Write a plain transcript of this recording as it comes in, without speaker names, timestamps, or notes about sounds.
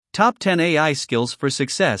Top 10 AI Skills for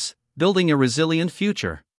Success, Building a Resilient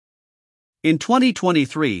Future. In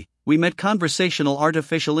 2023, we met conversational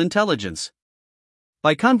artificial intelligence.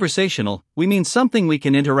 By conversational, we mean something we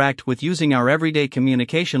can interact with using our everyday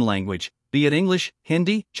communication language, be it English,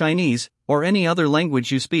 Hindi, Chinese, or any other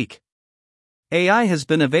language you speak. AI has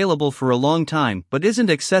been available for a long time but isn't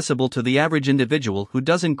accessible to the average individual who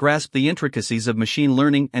doesn't grasp the intricacies of machine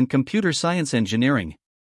learning and computer science engineering.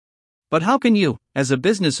 But how can you, as a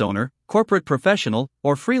business owner, corporate professional,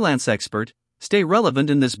 or freelance expert, stay relevant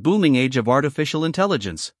in this booming age of artificial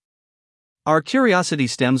intelligence? Our curiosity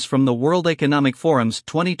stems from the World Economic Forum's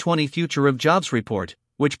 2020 Future of Jobs report,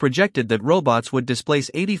 which projected that robots would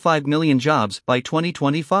displace 85 million jobs by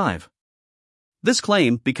 2025. This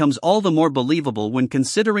claim becomes all the more believable when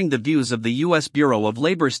considering the views of the U.S. Bureau of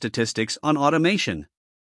Labor Statistics on automation.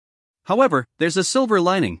 However, there's a silver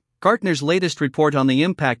lining. Gartner's latest report on the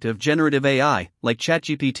impact of generative AI, like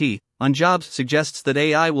ChatGPT, on jobs suggests that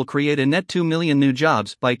AI will create a net 2 million new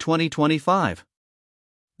jobs by 2025.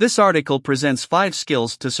 This article presents 5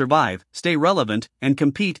 skills to survive, stay relevant, and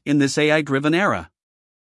compete in this AI-driven era.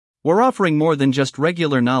 We're offering more than just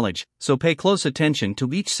regular knowledge, so pay close attention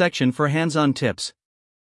to each section for hands-on tips.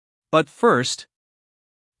 But first,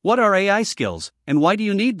 what are AI skills, and why do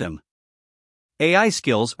you need them? AI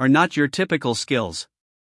skills are not your typical skills.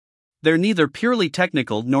 They're neither purely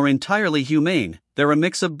technical nor entirely humane, they're a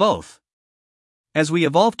mix of both. As we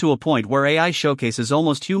evolve to a point where AI showcases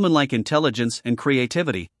almost human-like intelligence and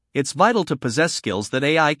creativity, it's vital to possess skills that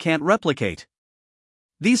AI can't replicate.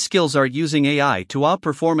 These skills are using AI to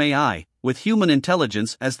outperform AI, with human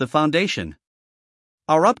intelligence as the foundation.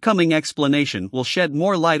 Our upcoming explanation will shed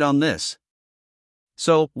more light on this.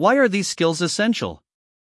 So, why are these skills essential?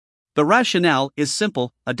 The rationale is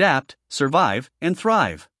simple: adapt, survive, and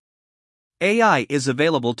thrive. AI is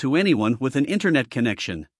available to anyone with an internet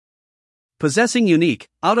connection. Possessing unique,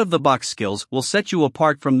 out-of-the-box skills will set you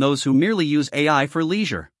apart from those who merely use AI for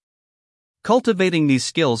leisure. Cultivating these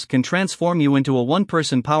skills can transform you into a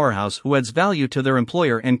one-person powerhouse who adds value to their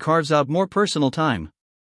employer and carves out more personal time.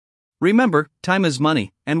 Remember, time is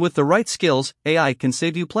money, and with the right skills, AI can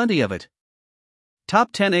save you plenty of it. Top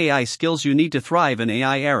 10 AI Skills You Need to Thrive in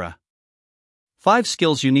AI Era. 5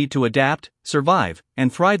 skills you need to adapt, survive,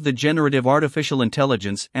 and thrive: the generative artificial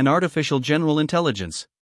intelligence and artificial general intelligence.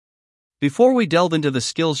 Before we delve into the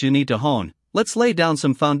skills you need to hone, let's lay down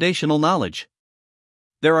some foundational knowledge.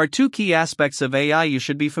 There are 2 key aspects of AI you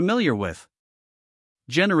should be familiar with.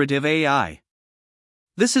 Generative AI.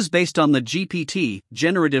 This is based on the GPT,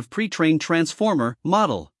 Generative Pre-trained Transformer,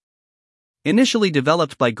 model. Initially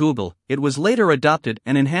developed by Google, it was later adopted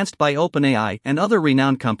and enhanced by OpenAI and other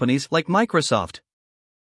renowned companies like Microsoft.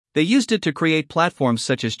 They used it to create platforms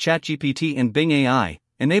such as ChatGPT and Bing AI,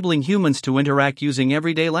 enabling humans to interact using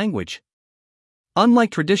everyday language. Unlike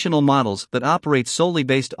traditional models that operate solely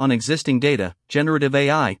based on existing data, generative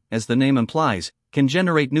AI, as the name implies, can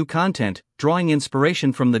generate new content, drawing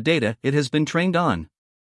inspiration from the data it has been trained on.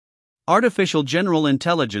 Artificial General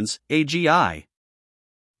Intelligence, AGI.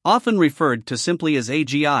 Often referred to simply as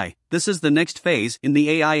AGI, this is the next phase in the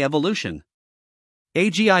AI evolution.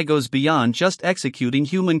 AGI goes beyond just executing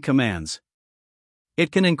human commands.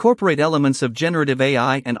 It can incorporate elements of generative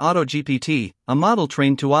AI and AutoGPT, a model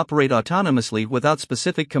trained to operate autonomously without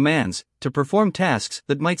specific commands, to perform tasks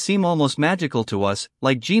that might seem almost magical to us,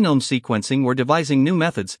 like genome sequencing or devising new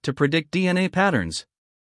methods to predict DNA patterns.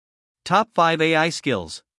 Top 5 AI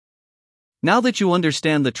Skills. Now that you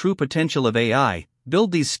understand the true potential of AI,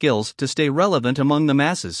 build these skills to stay relevant among the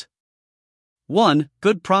masses. 1.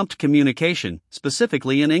 Good prompt communication,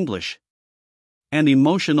 specifically in English. And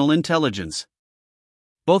emotional intelligence.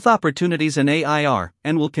 Both opportunities in AI are,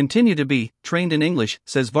 and will continue to be, trained in English,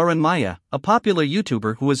 says Varun Maya, a popular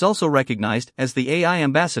YouTuber who is also recognized as the AI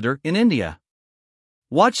ambassador in India.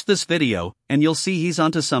 Watch this video, and you'll see he's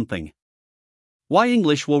onto something. Why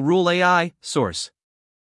English will rule AI, source.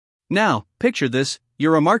 Now, picture this: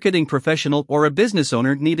 you're a marketing professional or a business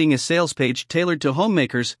owner needing a sales page tailored to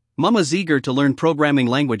homemakers, mamas eager to learn programming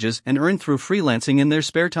languages and earn through freelancing in their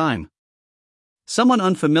spare time. Someone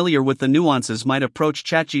unfamiliar with the nuances might approach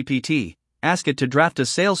ChatGPT, ask it to draft a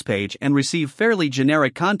sales page and receive fairly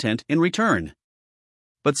generic content in return.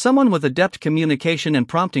 But someone with adept communication and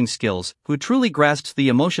prompting skills, who truly grasps the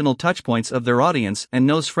emotional touchpoints of their audience and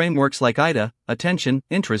knows frameworks like IDA, attention,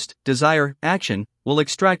 interest, desire, action, will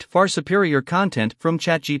extract far superior content from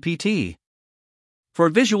ChatGPT.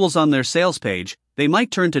 For visuals on their sales page, they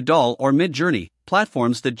might turn to DALL or Midjourney,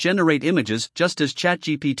 platforms that generate images just as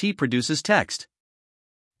ChatGPT produces text.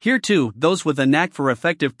 Here too, those with a knack for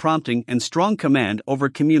effective prompting and strong command over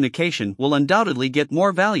communication will undoubtedly get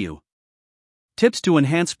more value. Tips to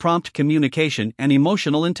enhance prompt communication and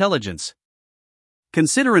emotional intelligence.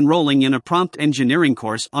 Consider enrolling in a prompt engineering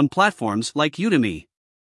course on platforms like Udemy.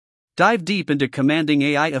 Dive deep into commanding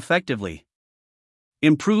AI effectively.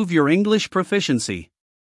 Improve your English proficiency.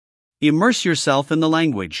 Immerse yourself in the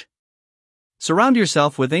language. Surround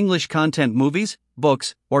yourself with English content, movies,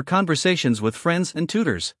 books, or conversations with friends and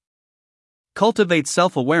tutors. Cultivate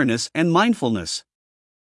self-awareness and mindfulness.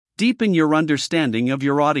 Deepen your understanding of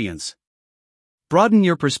your audience. Broaden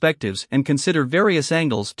your perspectives and consider various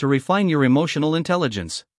angles to refine your emotional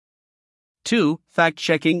intelligence. 2.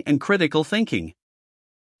 Fact-checking and critical thinking.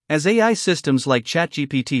 As AI systems like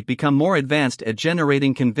ChatGPT become more advanced at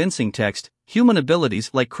generating convincing text, human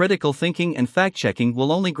abilities like critical thinking and fact-checking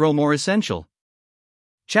will only grow more essential.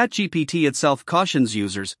 ChatGPT itself cautions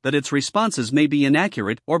users that its responses may be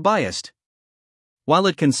inaccurate or biased. While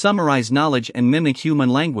it can summarize knowledge and mimic human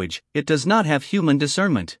language, it does not have human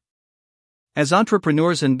discernment. As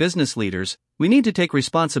entrepreneurs and business leaders, we need to take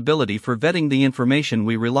responsibility for vetting the information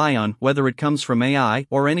we rely on, whether it comes from AI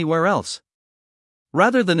or anywhere else.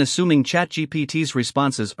 Rather than assuming ChatGPT's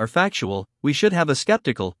responses are factual, we should have a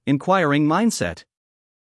skeptical, inquiring mindset.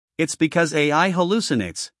 It's because AI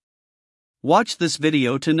hallucinates. Watch this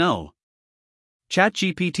video to know.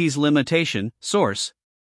 ChatGPT's limitation. Source.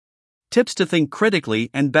 Tips to think critically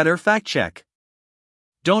and better fact-check.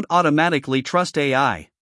 Don't automatically trust AI.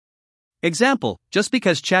 Example: just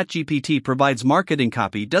because ChatGPT provides marketing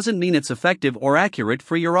copy doesn't mean it's effective or accurate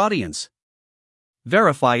for your audience.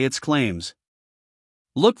 Verify its claims.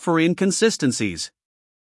 Look for inconsistencies.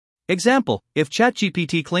 Example: if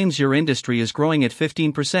ChatGPT claims your industry is growing at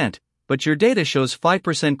 15%, but your data shows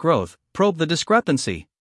 5% growth, probe the discrepancy.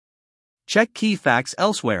 Check key facts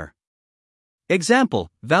elsewhere. Example: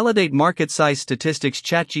 validate market size statistics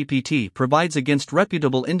ChatGPT provides against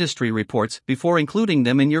reputable industry reports before including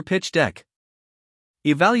them in your pitch deck.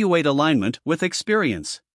 Evaluate alignment with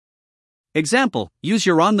experience. Example: use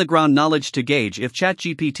your on-the-ground knowledge to gauge if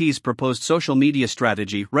ChatGPT's proposed social media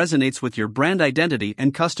strategy resonates with your brand identity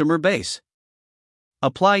and customer base.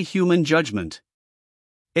 Apply human judgment.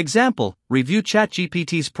 Example: review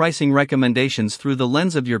ChatGPT's pricing recommendations through the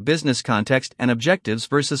lens of your business context and objectives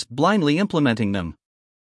versus blindly implementing them.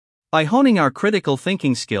 By honing our critical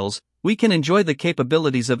thinking skills, we can enjoy the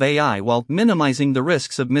capabilities of AI while minimizing the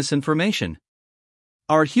risks of misinformation.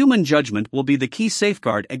 Our human judgment will be the key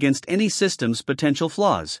safeguard against any system's potential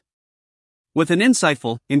flaws. With an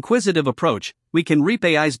insightful, inquisitive approach, we can reap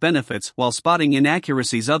AI's benefits while spotting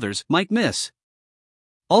inaccuracies others might miss.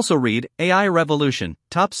 Also read AI Revolution,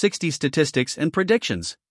 Top 60 Statistics and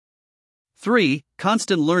Predictions. 3.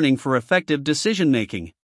 Constant learning for effective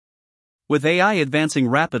decision-making. With AI advancing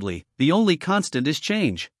rapidly, the only constant is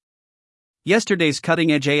change. Yesterday's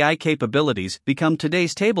cutting-edge AI capabilities become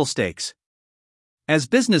today's table stakes. As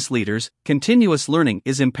business leaders, continuous learning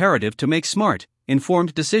is imperative to make smart,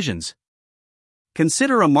 informed decisions.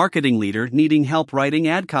 Consider a marketing leader needing help writing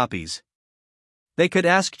ad copies. They could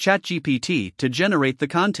ask ChatGPT to generate the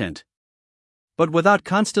content. But without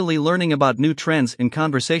constantly learning about new trends in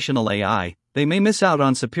conversational AI, they may miss out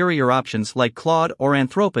on superior options like Claude or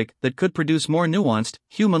Anthropic that could produce more nuanced,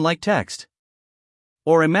 human-like text.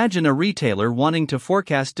 Or imagine a retailer wanting to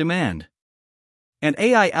forecast demand. An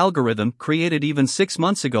AI algorithm created even 6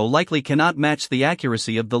 months ago likely cannot match the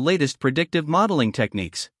accuracy of the latest predictive modeling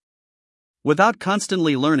techniques. Without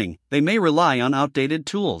constantly learning, they may rely on outdated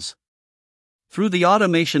tools. Through the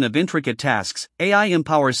automation of intricate tasks, AI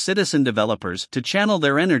empowers citizen developers to channel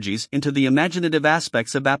their energies into the imaginative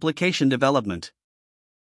aspects of application development.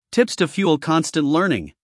 Tips to fuel constant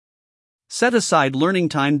learning. Set aside learning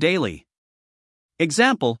time daily.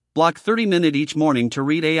 Example: block 30 minutes each morning to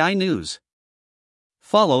read AI news.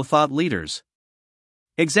 Follow thought leaders.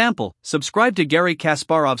 Example: subscribe to Gary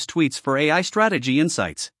Kasparov's tweets for AI strategy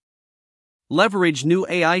insights. Leverage new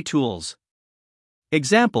AI tools.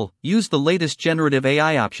 Example: use the latest generative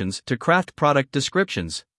AI options to craft product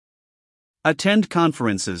descriptions. Attend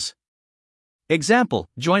conferences. Example: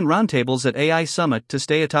 join roundtables at AI Summit to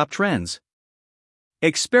stay atop trends.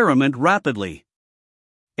 Experiment rapidly.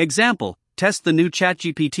 Example: test the new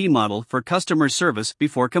ChatGPT model for customer service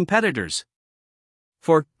before competitors.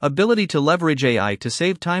 4. Ability to leverage AI to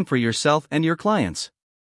save time for yourself and your clients.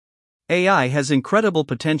 AI has incredible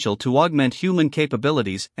potential to augment human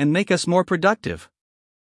capabilities and make us more productive.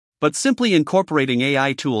 But simply incorporating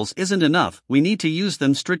AI tools isn't enough, we need to use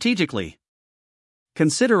them strategically.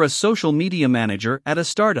 Consider a social media manager at a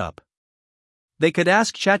startup. They could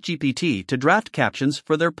ask ChatGPT to draft captions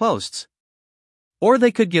for their posts. Or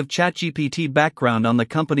they could give ChatGPT background on the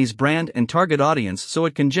company's brand and target audience so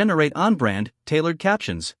it can generate on-brand, tailored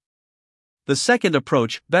captions. The second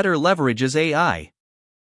approach better leverages AI.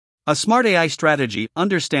 A smart AI strategy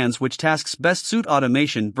understands which tasks best suit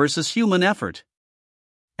automation versus human effort.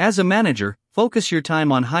 As a manager, focus your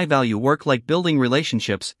time on high-value work like building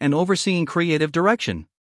relationships and overseeing creative direction.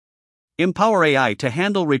 Empower AI to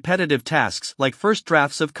handle repetitive tasks like first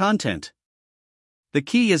drafts of content. The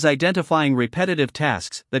key is identifying repetitive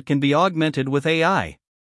tasks that can be augmented with AI.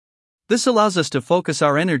 This allows us to focus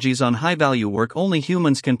our energies on high-value work only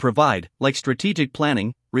humans can provide, like strategic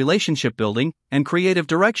planning, relationship building, and creative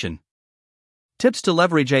direction. Tips to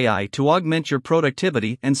leverage AI to augment your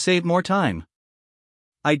productivity and save more time.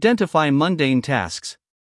 Identify mundane tasks.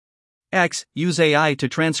 X. Use AI to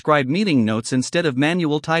transcribe meeting notes instead of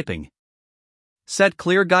manual typing. Set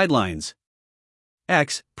clear guidelines.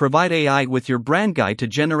 X. Provide AI with your brand guide to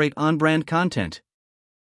generate on-brand content.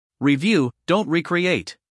 Review, don't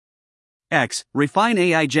recreate. X. Refine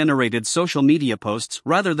AI-generated social media posts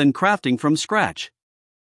rather than crafting from scratch.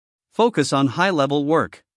 Focus on high-level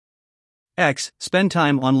work. X. Spend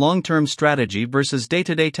time on long-term strategy versus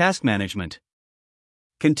day-to-day task management.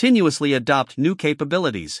 Continuously adopt new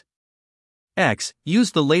capabilities. X.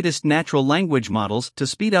 Use the latest natural language models to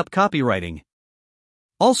speed up copywriting.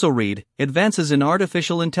 Also read Advances in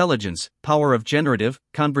Artificial Intelligence, Power of Generative,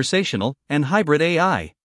 Conversational, and Hybrid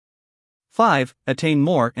AI. 5. Attain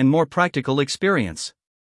more and more practical experience.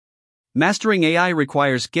 Mastering AI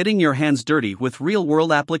requires getting your hands dirty with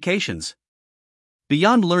real-world applications.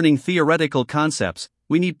 Beyond learning theoretical concepts,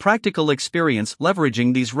 we need practical experience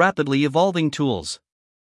leveraging these rapidly evolving tools.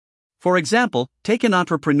 For example, take an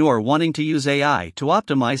entrepreneur wanting to use AI to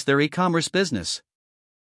optimize their e-commerce business.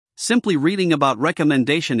 Simply reading about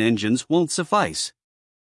recommendation engines won't suffice.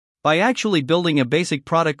 By actually building a basic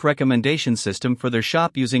product recommendation system for their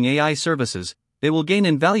shop using AI services, they will gain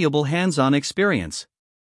invaluable hands-on experience.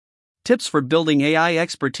 Tips for building AI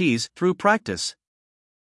expertise through practice.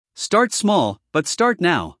 Start small, but start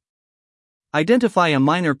now. Identify a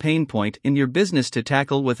minor pain point in your business to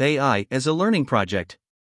tackle with AI as a learning project.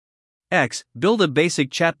 X. Build a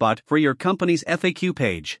basic chatbot for your company's FAQ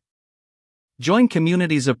page. Join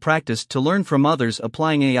communities of practice to learn from others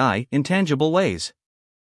applying AI in tangible ways.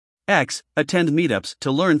 X. Attend meetups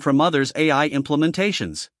to learn from others' AI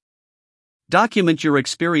implementations. Document your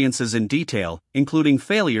experiences in detail, including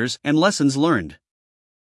failures and lessons learned.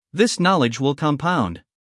 This knowledge will compound.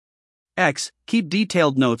 X. Keep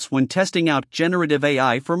detailed notes when testing out generative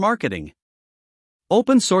AI for marketing.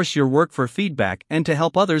 Open source your work for feedback and to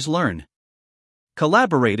help others learn.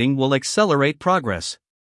 Collaborating will accelerate progress.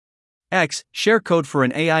 X. Share code for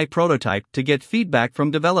an AI prototype to get feedback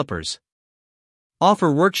from developers.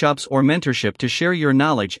 Offer workshops or mentorship to share your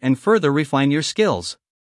knowledge and further refine your skills.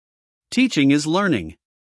 Teaching is learning.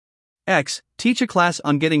 X. Teach a class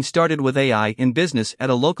on getting started with AI in business at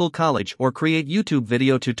a local college or create YouTube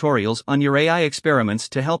video tutorials on your AI experiments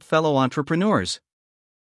to help fellow entrepreneurs.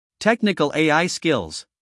 Technical AI skills.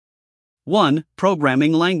 1.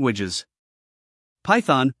 Programming languages.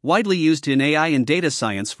 Python, widely used in AI and data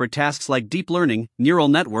science for tasks like deep learning, neural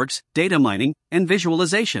networks, data mining, and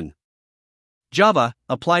visualization. Java,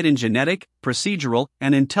 applied in genetic, procedural,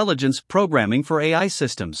 and intelligence programming for AI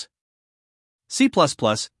systems. C++,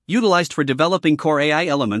 utilized for developing core AI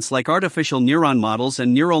elements like artificial neuron models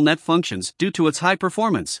and neural net functions due to its high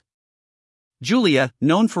performance. Julia,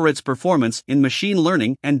 known for its performance in machine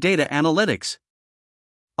learning and data analytics.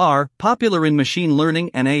 R, popular in machine learning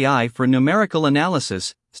and AI for numerical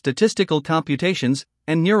analysis, statistical computations,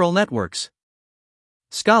 and neural networks.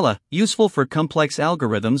 Scala, useful for complex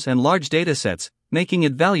algorithms and large datasets, making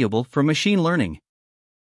it valuable for machine learning.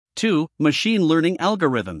 2. Machine learning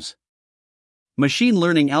algorithms. Machine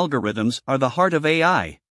learning algorithms are the heart of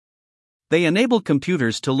AI. They enable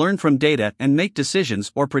computers to learn from data and make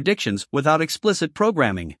decisions or predictions without explicit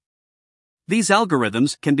programming. These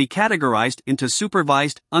algorithms can be categorized into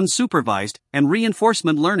supervised, unsupervised, and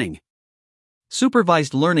reinforcement learning.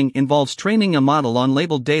 Supervised learning involves training a model on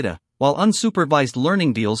labeled data, while unsupervised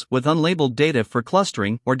learning deals with unlabeled data for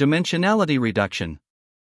clustering or dimensionality reduction.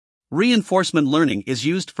 Reinforcement learning is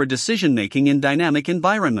used for decision-making in dynamic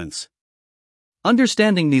environments.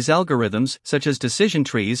 Understanding these algorithms, such as decision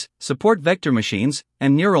trees, support vector machines,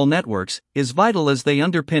 and neural networks, is vital as they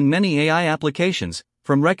underpin many AI applications,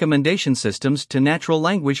 from recommendation systems to natural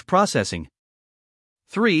language processing.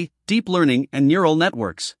 3. Deep learning and neural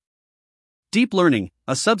networks. Deep learning,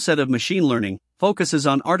 a subset of machine learning, focuses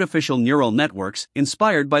on artificial neural networks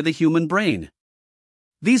inspired by the human brain.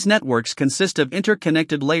 These networks consist of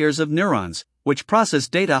interconnected layers of neurons, which process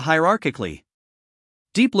data hierarchically.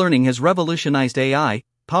 Deep learning has revolutionized AI,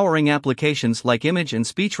 powering applications like image and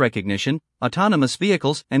speech recognition, autonomous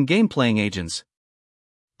vehicles, and game-playing agents.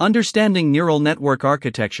 Understanding neural network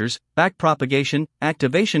architectures, backpropagation,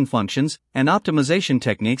 activation functions, and optimization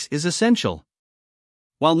techniques is essential.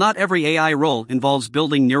 While not every AI role involves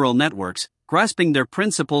building neural networks, grasping their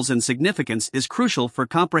principles and significance is crucial for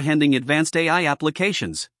comprehending advanced AI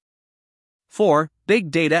applications. 4.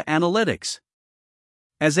 Big data analytics.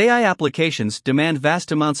 As AI applications demand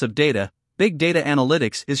vast amounts of data, big data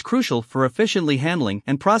analytics is crucial for efficiently handling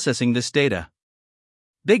and processing this data.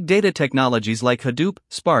 Big data technologies like Hadoop,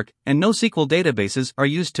 Spark, and NoSQL databases are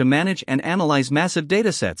used to manage and analyze massive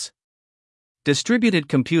datasets. Distributed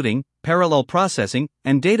computing, parallel processing,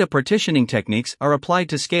 and data partitioning techniques are applied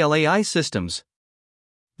to scale AI systems.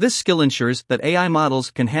 This skill ensures that AI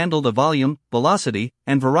models can handle the volume, velocity,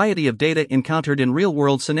 and variety of data encountered in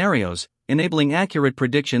real-world scenarios, enabling accurate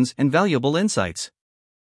predictions and valuable insights.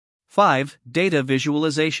 5. Data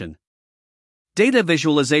visualization. Data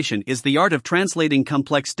visualization is the art of translating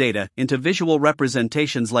complex data into visual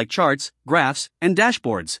representations like charts, graphs, and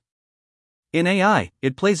dashboards. In AI,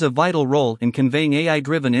 it plays a vital role in conveying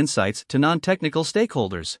AI-driven insights to non-technical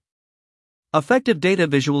stakeholders. Effective data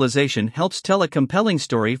visualization helps tell a compelling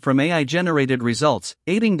story from AI-generated results,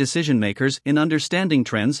 aiding decision-makers in understanding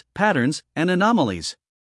trends, patterns, and anomalies.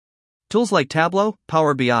 Tools like Tableau,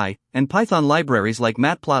 Power BI, and Python libraries like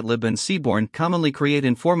Matplotlib and Seaborn commonly create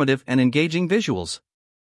informative and engaging visuals.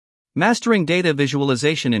 Mastering data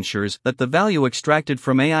visualization ensures that the value extracted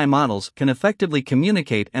from AI models can effectively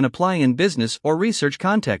communicate and apply in business or research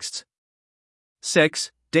contexts.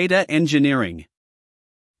 6. Data engineering.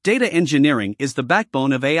 Data engineering is the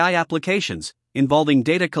backbone of AI applications, involving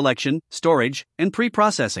data collection, storage, and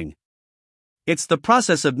pre-processing. It's the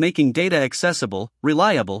process of making data accessible,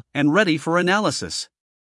 reliable, and ready for analysis.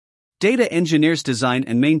 Data engineers design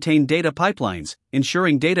and maintain data pipelines,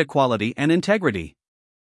 ensuring data quality and integrity.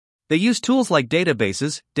 They use tools like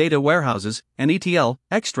databases, data warehouses, and ETL,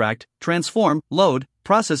 extract, transform, load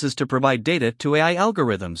processes to provide data to AI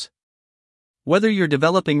algorithms. Whether you're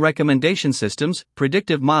developing recommendation systems,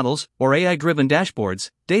 predictive models, or AI-driven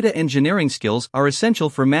dashboards, data engineering skills are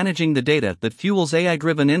essential for managing the data that fuels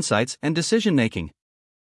AI-driven insights and decision-making.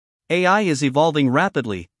 AI is evolving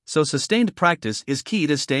rapidly, so sustained practice is key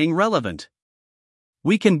to staying relevant.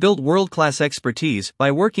 We can build world-class expertise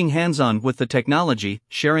by working hands-on with the technology,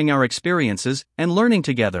 sharing our experiences, and learning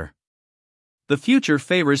together. The future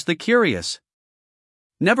favors the curious.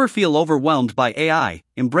 Never feel overwhelmed by AI,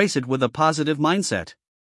 embrace it with a positive mindset.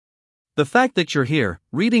 The fact that you're here,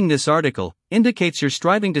 reading this article, indicates you're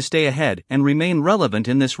striving to stay ahead and remain relevant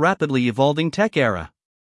in this rapidly evolving tech era.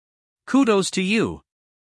 Kudos to you.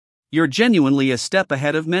 You're genuinely a step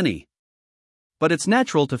ahead of many. But it's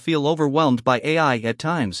natural to feel overwhelmed by AI at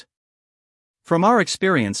times. From our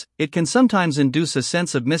experience, it can sometimes induce a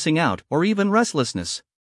sense of missing out or even restlessness.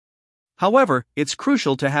 However, it's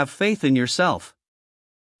crucial to have faith in yourself.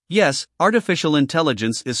 Yes, artificial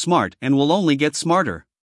intelligence is smart and will only get smarter.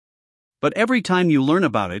 But every time you learn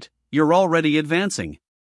about it, you're already advancing.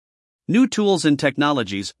 New tools and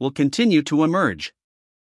technologies will continue to emerge.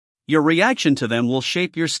 Your reaction to them will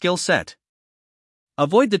shape your skill set.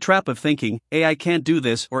 Avoid the trap of thinking, AI can't do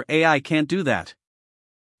this or AI can't do that.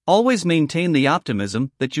 Always maintain the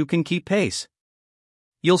optimism that you can keep pace.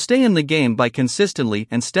 You'll stay in the game by consistently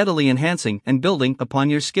and steadily enhancing and building upon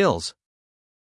your skills.